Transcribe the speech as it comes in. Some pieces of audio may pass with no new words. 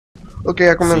Ok,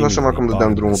 acum mi-am dat seama cum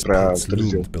dădeam drumul prea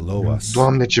târziu.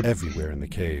 Doamne, ce... Everywhere in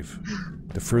the cave.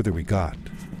 The further we got,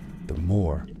 the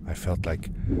more I felt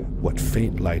like what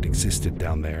faint light existed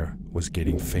down there was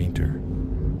getting fainter.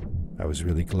 I was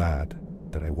really glad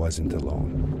that I wasn't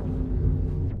alone.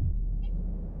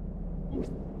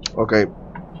 Ok.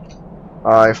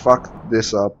 I fucked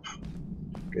this up.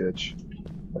 Ok, deci...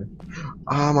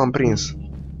 Ah, m-am prins.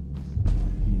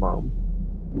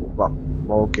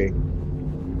 Ok.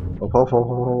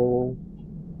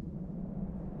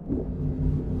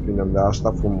 Vinem de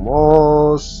asta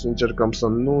frumos. Încercăm să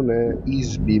nu ne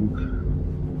izbim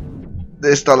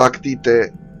de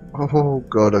stalactite. Oh,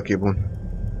 god, ok, bun.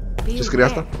 Ce scrie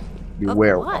asta?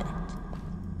 Beware.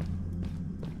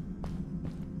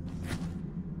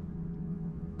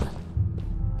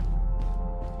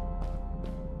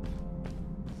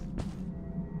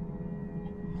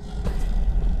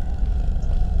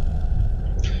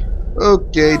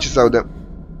 Ok, ce s-aude?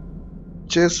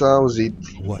 Ce s-a auzit?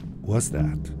 What was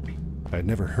that? I'd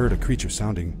never heard a creature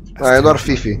sounding as E doar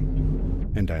terrifying, Fifi.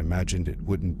 and I imagined it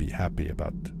wouldn't be happy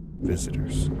about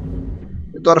visitors.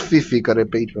 E doar Fifi care e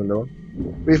pe aici undeva.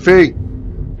 Fifi!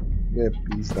 E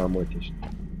pizda, mă, ești.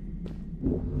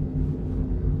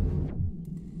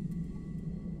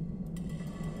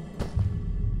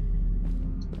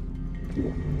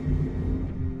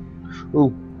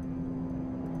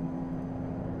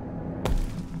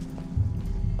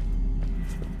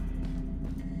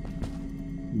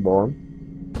 Bun.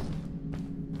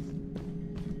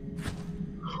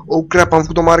 Oh, crap, am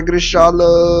făcut o mare greșeală.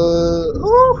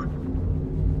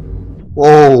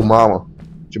 Oh, mamă.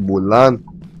 Ce bulan.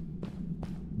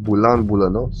 Bulan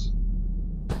bulănos.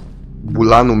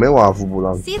 Bulanul meu a avut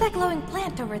bulan. See that glowing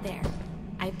plant over there?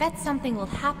 I bet something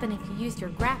will happen if you use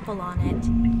your grapple on it.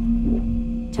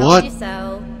 Told you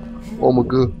so. Oh my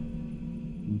god.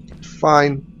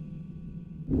 Fine.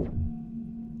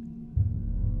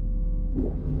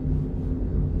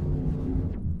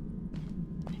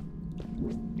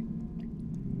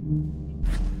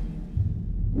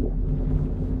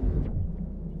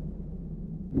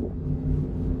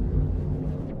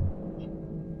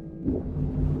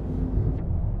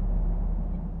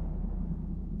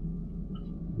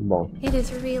 Bon. It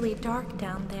is really dark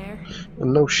down there.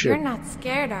 No shit. You're not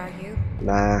scared, are you?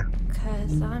 Nah.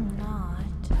 'Cause I'm not.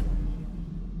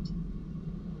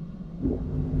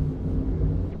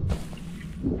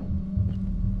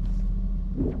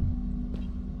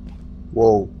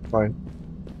 Whoa, fine.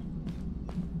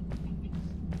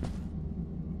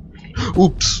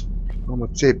 Ups! Mamă,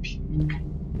 țepi.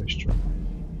 Nu știu.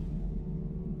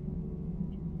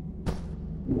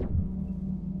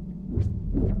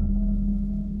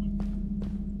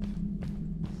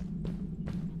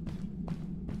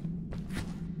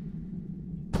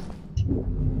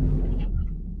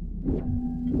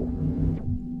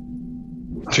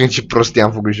 Ce prostie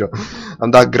am făcut și eu. Am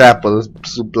dat grapple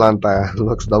sub planta aia, în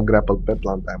loc să dau grapple pe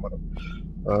planta aia, mă rog.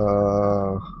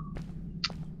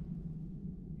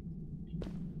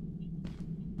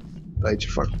 Da, ce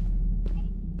fac?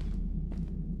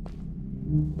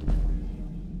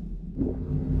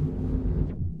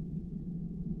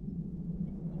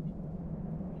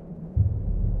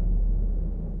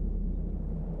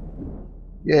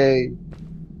 Yay!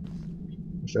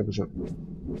 Stai puțin.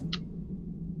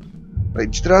 Păi,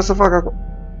 ce trebuia să fac acum?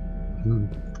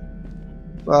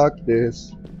 Fuck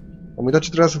this. Am uitat ce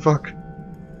trebuia să fac.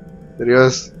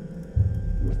 Serios.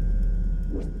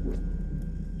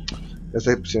 Ia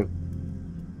stai puțin.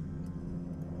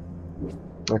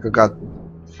 Am căcat.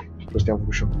 Prostia am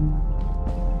făcut și eu.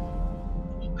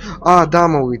 Ah, da,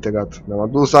 mă, uite, gata. Mi-am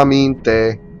adus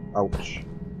aminte. Auci.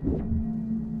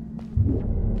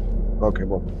 Ok,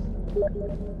 bun.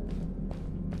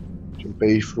 Și pe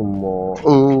aici frumos.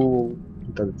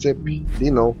 Uite de țepi.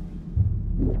 Din nou.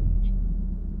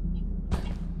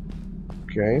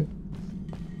 Ok.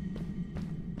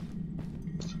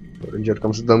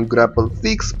 Încercăm să dăm grapple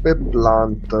fix pe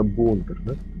plantă. Bun,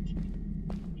 perfect.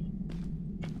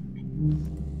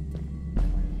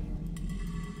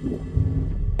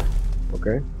 Ok.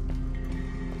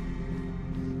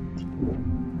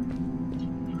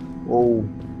 Oh.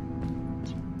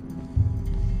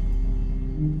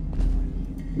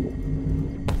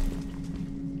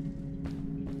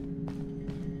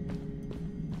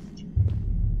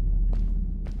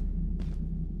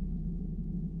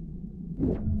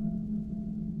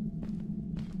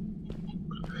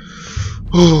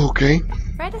 Okay.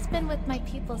 Fred has been with my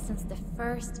people since the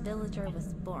first villager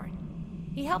was born.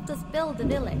 He helped us build the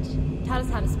village, taught us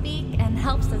how to speak, and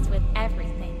helps us with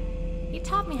everything. He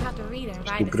taught me how to read and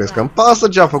write as well. Crezi că îmi pasă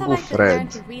ce a That's how făcut I could learn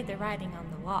Fred? to read the writing on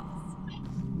the walls.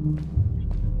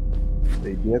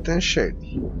 Ei bine te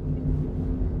înșeli.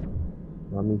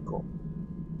 Amico.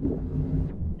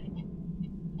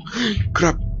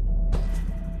 Crap!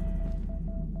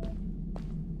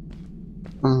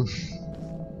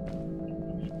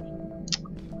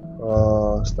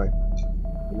 Stai.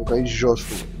 Pentru că aici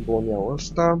jos bun iau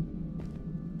ăsta.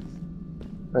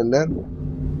 And then?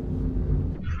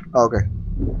 Ok.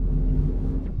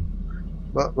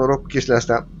 Bă, mă rog cu chestiile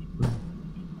astea.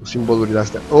 Cu simbolurile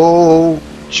astea. Oh,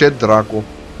 ce dracu!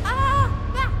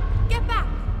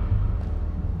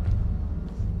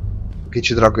 Ok,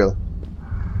 ce dracu e ăla?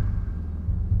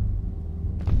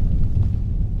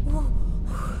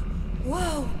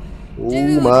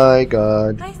 Oh my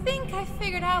god. I think I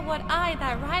figured out what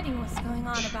that writing was going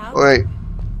on about. Oi.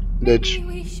 Deci.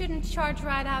 Maybe we shouldn't charge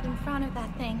right out in front of that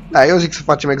thing. Da, eu zic să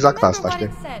facem exact asta, știi?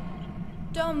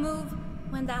 Don't move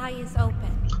when the eye is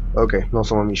open. Ok, nu o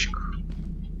să mă mișc.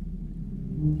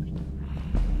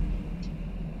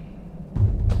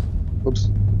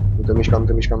 Ups. Nu te mișca, nu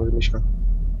te mișca, nu te mișca.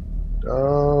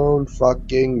 Don't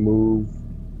fucking move.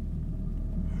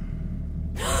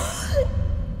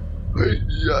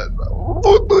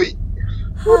 Fute-i!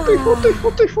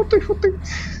 Fute-i!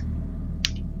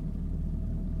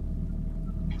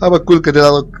 Hai bă, culcă de la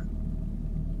loc.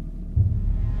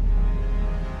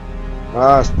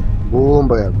 Asta. Bun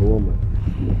băiat, bun băiat.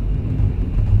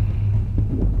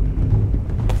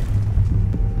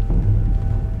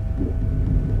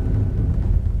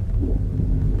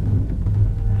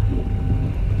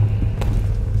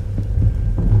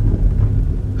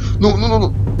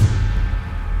 Nu!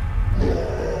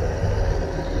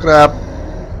 Crap.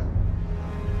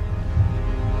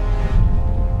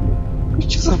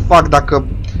 Ce să fac dacă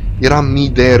era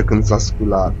mid-air când s-a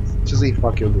sculat? Ce să-i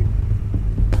fac eu lui?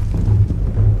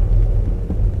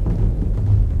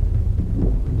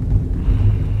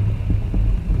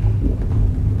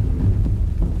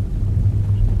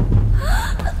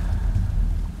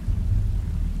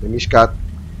 De mișcat.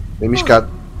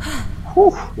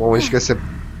 Mă mișcă.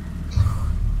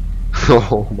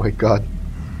 Oh my god.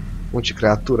 Mă, ce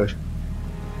creatură.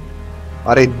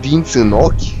 Are dinți în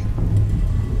ochi?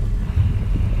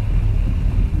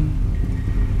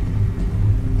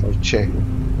 Sau ce?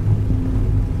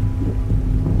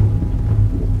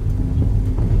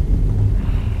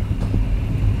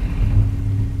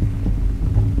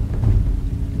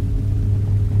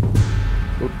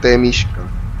 Nu te mișcă.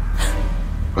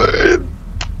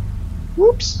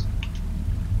 Ups.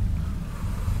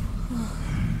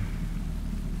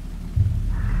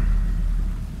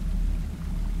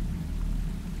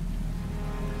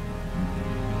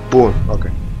 Bun,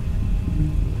 ok.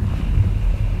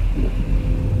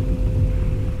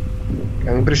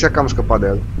 Am impresia că am scăpat de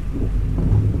el.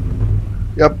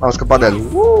 Yep, am scăpat de el.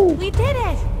 We did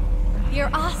it!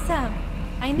 You're awesome.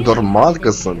 I knew Normal că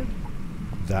sunt.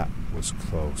 That was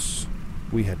close.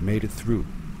 We had made it through,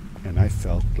 and I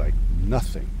felt like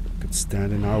nothing could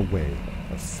stand in our way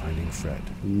of finding Fred.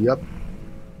 Yep.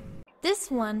 This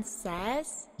one says,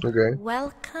 Okay.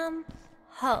 welcome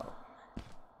home.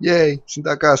 Yay, sunt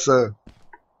acasă.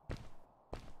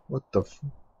 What the f...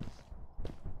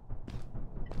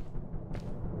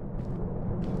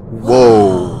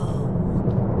 Wow.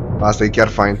 Asta e chiar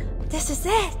fain. This is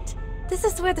it. This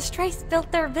is where the Strays built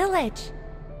their village.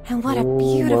 And what a Oh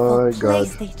beautiful my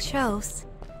place God. they chose.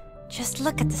 Just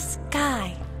look at the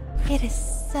sky. It is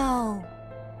so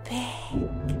big.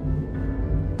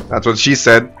 That's what she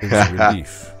said. It was a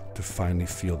relief to finally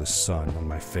feel the sun on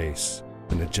my face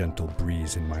and a gentle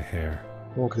breeze in my hair.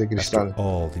 Oh, câte After cristale.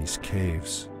 all these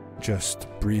caves, just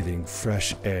breathing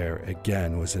fresh air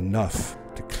again was enough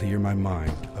to clear my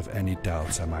mind of any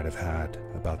doubts I might have had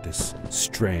about this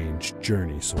strange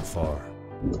journey so far.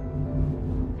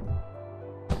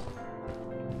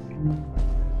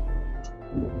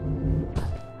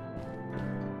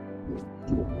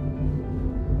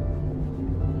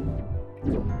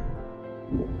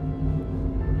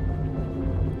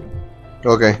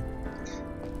 Okay.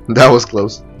 That was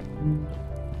close.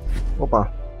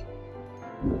 Opa.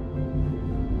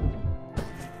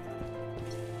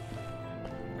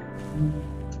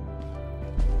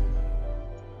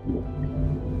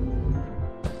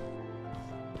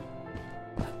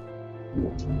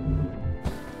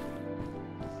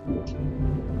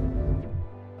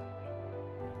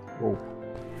 Oh.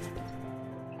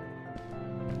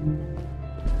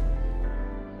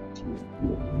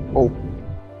 Oh.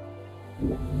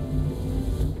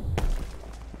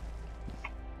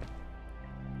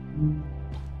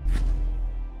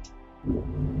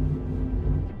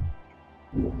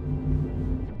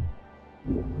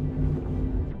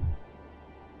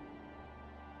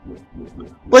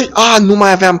 Băi, nu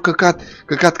mai aveam, căcat.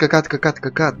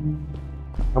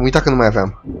 Am uitat că nu mai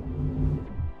aveam.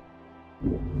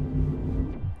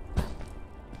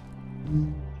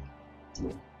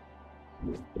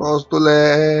 Prostule!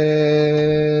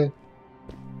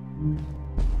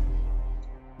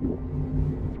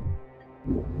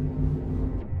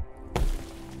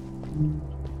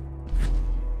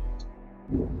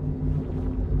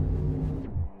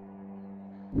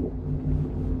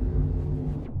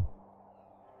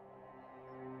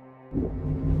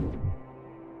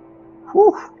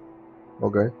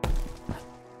 Okay.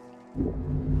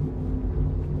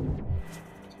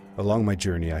 Along my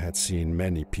journey, I had seen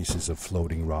many pieces of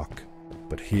floating rock,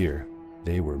 but here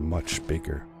they were much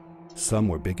bigger. Some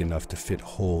were big enough to fit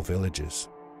whole villages.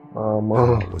 How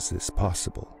was this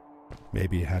possible?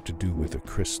 Maybe it had to do with the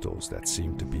crystals that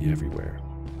seemed to be everywhere.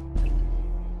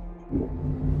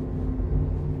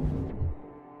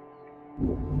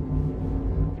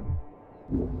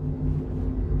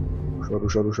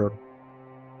 Ușor.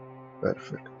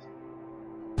 Perfect.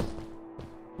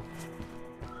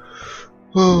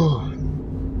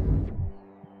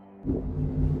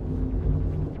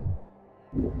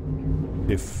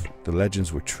 If the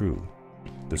legends were true,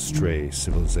 the stray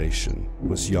civilization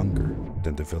was younger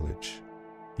than the village.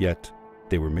 Yet,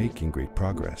 they were making great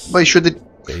progress.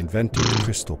 They invented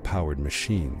crystal-powered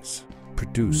machines,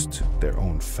 produced their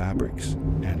own fabrics,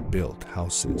 and built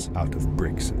houses out of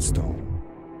bricks and stone.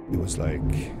 It was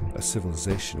like a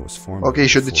civilization was forming. Ok,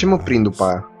 și eu de ce mă prind după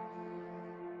aia?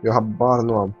 Eu habar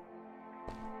nu am.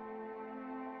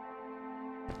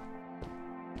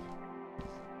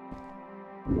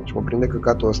 Și mă prinde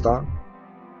căcatul ăsta.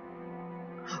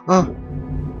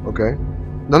 Ok.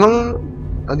 Dar nu.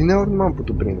 Adineauri nu m-am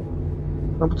putut prinde.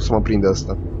 N-am putut să mă prinde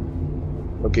ăsta.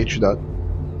 Ok, ciudat.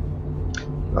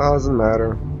 Doesn't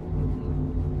matter.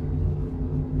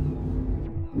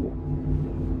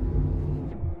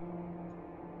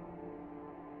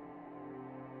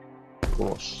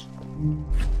 Frumos.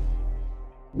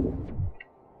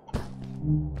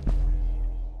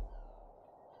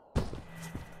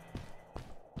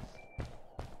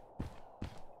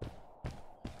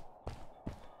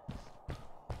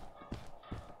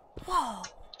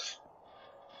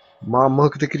 Mamă,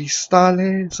 câte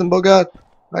cristale! Sunt bogat!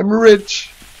 I'm rich!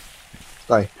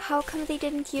 Stai. How come they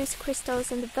didn't use crystals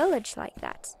in the village like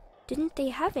that? Didn't they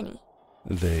have any?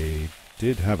 They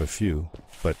did have a few,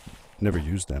 but never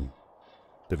used them.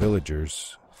 The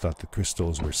villagers thought the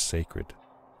crystals were sacred,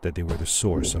 that they were the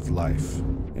source of life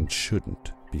and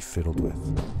shouldn't be fiddled with.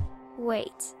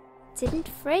 Wait, didn't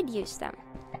Fred use them?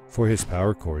 For his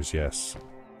power cores, yes.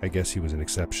 I guess he was an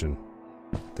exception.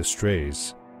 The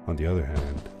strays, on the other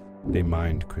hand, they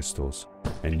mined crystals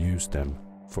and used them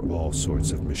for all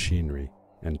sorts of machinery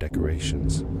and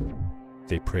decorations.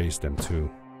 They praised them too,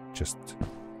 just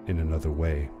in another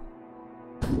way.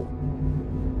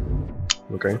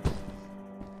 Okay.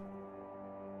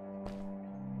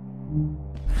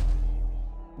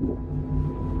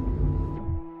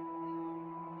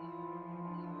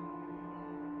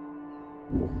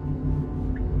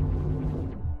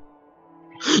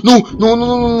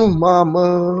 Nu, mamă!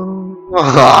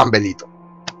 Am belit-o.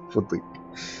 Futui.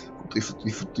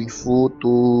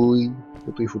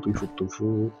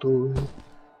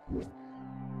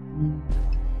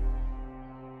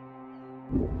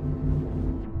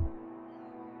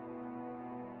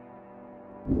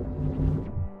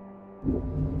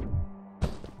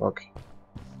 Ok.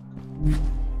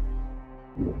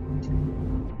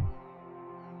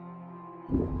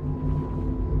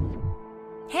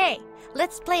 Hey,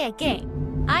 let's play a game.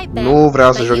 I bet Nu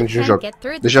vreau să that joc you niciun can't joc. get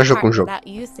through this Deja joc un part joc.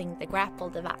 without using the grapple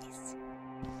device.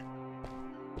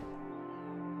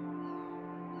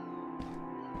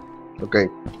 Ok,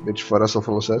 deci fără să o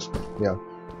folosesc? Ia.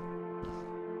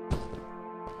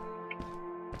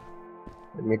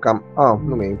 Mi-e cam...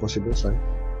 nu mi-e imposibil, stai.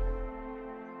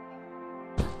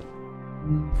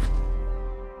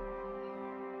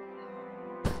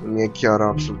 Mi-e chiar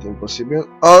absolut imposibil.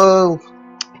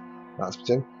 Las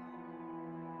puțin.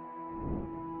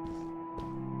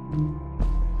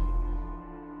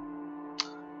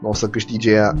 Nu o să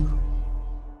câștige ea.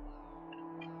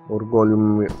 Orgoliul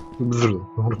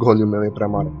meu e prea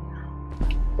mare.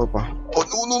 Opa. Oh,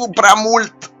 nu, prea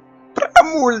mult! Prea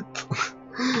mult!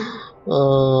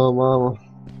 Mamă.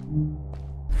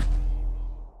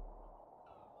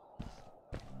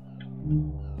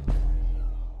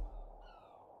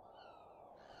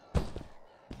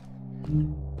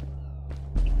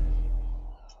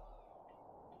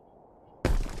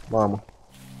 Mamă.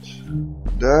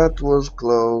 That was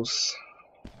close.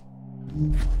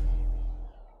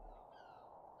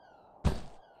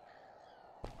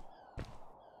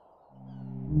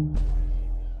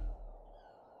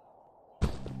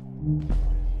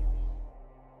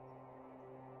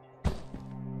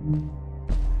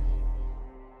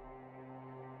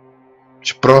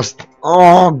 Ce prost!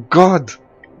 Oh, God!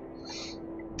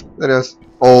 Serios.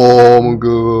 Oh, my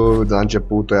God! La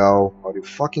început iau. Are you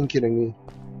fucking kidding me?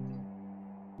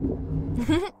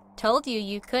 Told you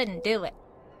you couldn't do it.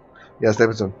 Ia stai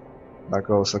puțin.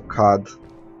 Dacă o să cad.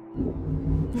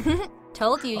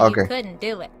 Told you you couldn't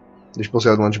do it. Deci pot să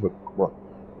iau de la început. Bun.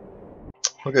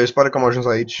 Ok, se pare că am ajuns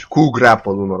aici cu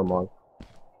grapple-ul normal.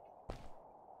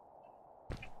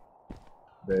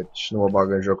 Deci nu mă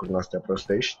bag în jocuri din astea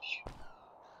prostești.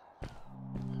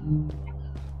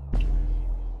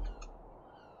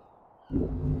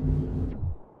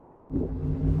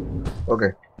 Ok.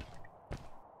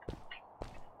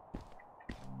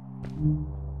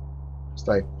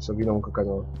 Stai, să vină un căcat.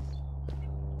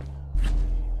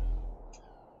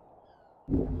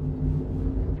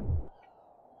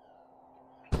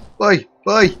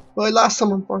 Băi,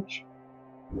 lasă-mă în pace.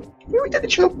 Uite de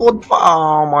ce nu pot face.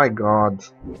 Oh my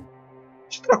god.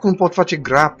 Ce dracu nu pot face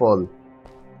grapple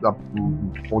la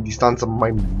o distanță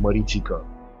mai măricică?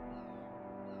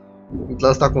 Uite la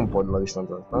asta cum pot la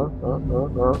distanța asta.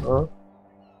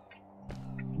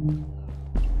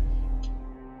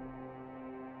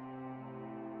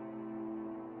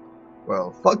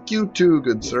 Well, fuck you too,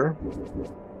 good sir.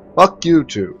 Fuck you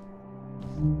too.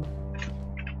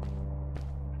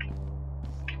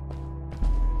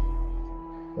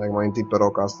 Dacă mai întâi pe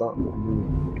roca asta.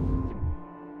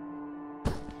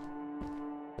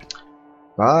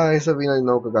 Hai să vină din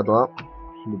nou căcatul ăla.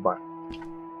 După aia.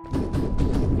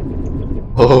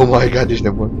 Oh my god, ești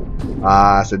nebun.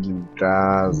 Se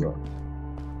deletează.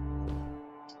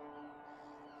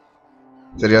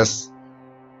 Serios?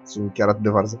 Sunt chiar atât de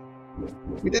varză.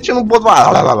 Uite ce nu pot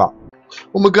la.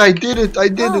 Oh my god, I did it!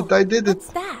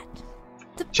 What's that?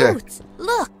 The Ce? boots.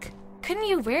 Look! Couldn't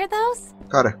you wear those?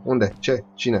 Care? Unde? Ce?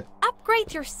 Cine?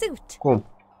 Upgrade your suit. Cum?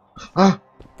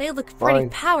 They look pretty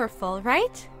powerful,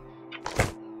 right?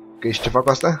 Că ești ce fac cu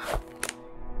asta?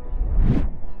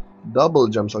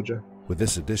 Double jump sau ce? With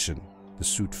this addition, the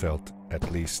suit felt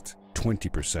at least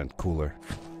 20% cooler.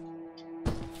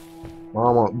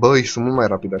 Mamă, băi, sunt mult mai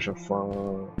rapid așa.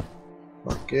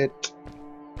 Pachet.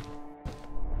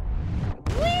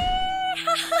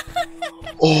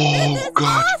 Oh god.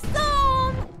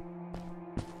 Awesome!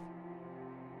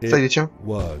 Stai, de ce?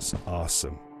 Was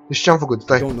awesome. Deci ce am făcut? I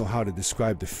Stai. don't know how to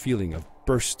describe the feeling of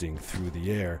bursting through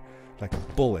the air like a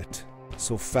bullet,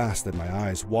 so fast that my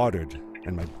eyes watered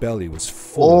and my belly was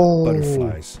full of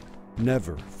butterflies.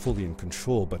 Never fully in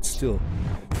control, but still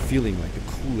feeling like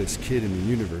the coolest kid in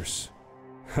the universe.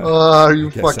 Are you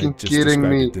Guess fucking I just kidding described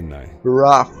me? it, didn't I?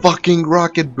 Fucking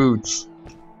rocket boots.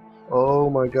 Oh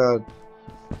my god.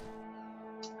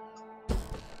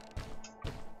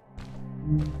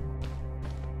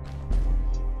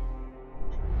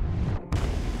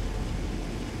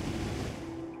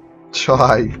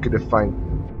 Hai, cât de fain.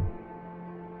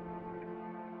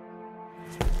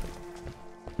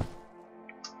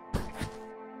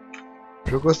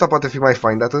 Jocul ăsta poate fi mai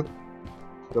fain de atât?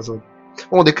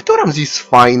 Mamă, de câte ori am zis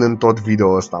fain în tot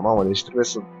video ăsta, mamă, deci trebuie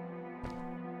să...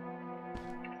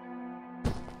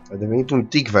 A devenit un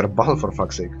tic verbal, for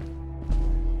fuck's sake.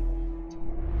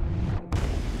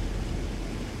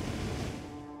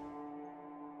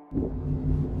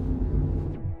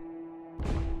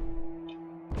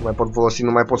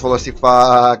 Nu mai pot folosi,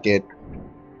 fuck it.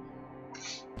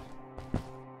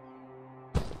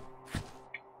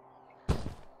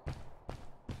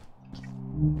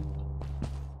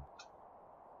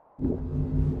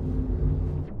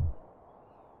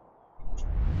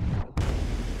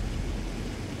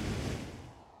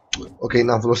 Ok,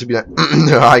 n-am folosit bine.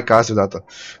 Hai, caz odată.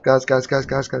 Caz.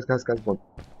 Bun.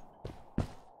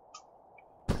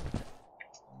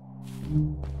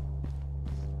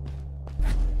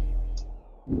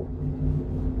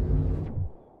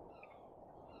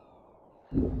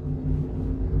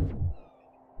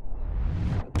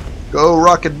 Go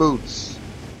rocket boots.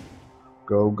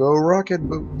 Go rocket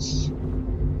boots.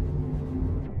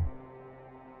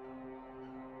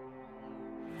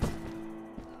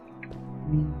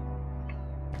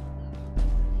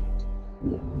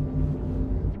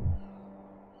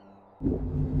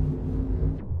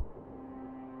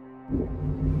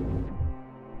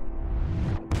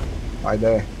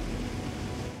 Haide.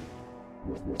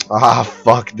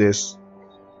 Fuck this.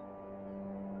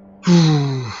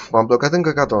 M-am blocat în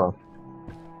căcatul ăla.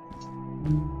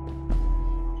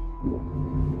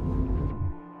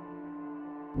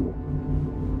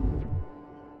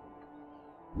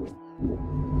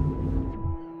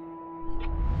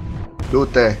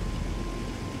 Du-te!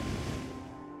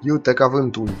 Du-te ca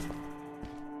vântul!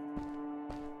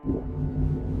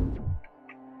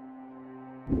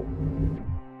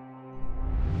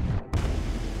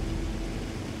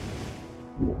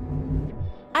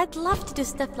 I'd love to do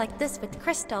stuff like this with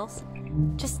crystals.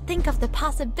 Just think of the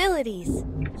possibilities.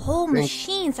 Whole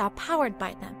machines are powered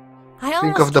by them. I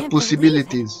Think almost of the can't believe it.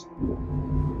 possibilities.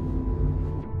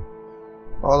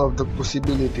 All of the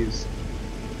possibilities.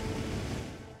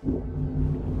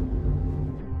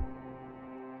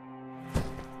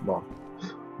 Bun.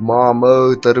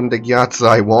 Mamă, tărâm de gheață,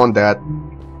 I want that.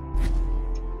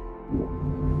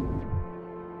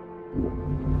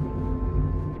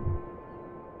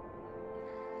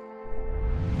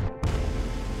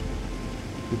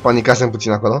 Panicasem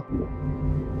puțin acolo.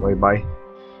 Bye bye.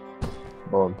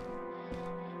 Bun.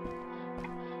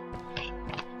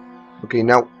 Ok,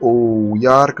 now. Oh,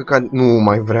 iar că nu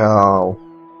mai vreau.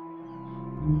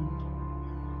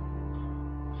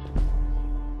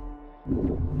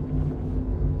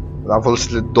 L-am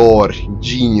folosit de 2 ori.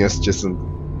 Genius ce sunt.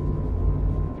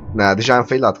 Na, deja am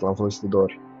failat că l-am folosit de 2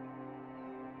 ori.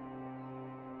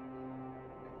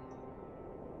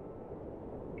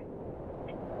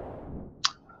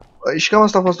 Și cam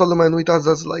asta a fost tot lumea. Nu uitați,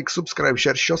 dați like, subscribe,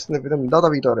 share și o să ne vedem data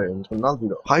viitoare într-un alt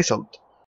video. Hai, salut!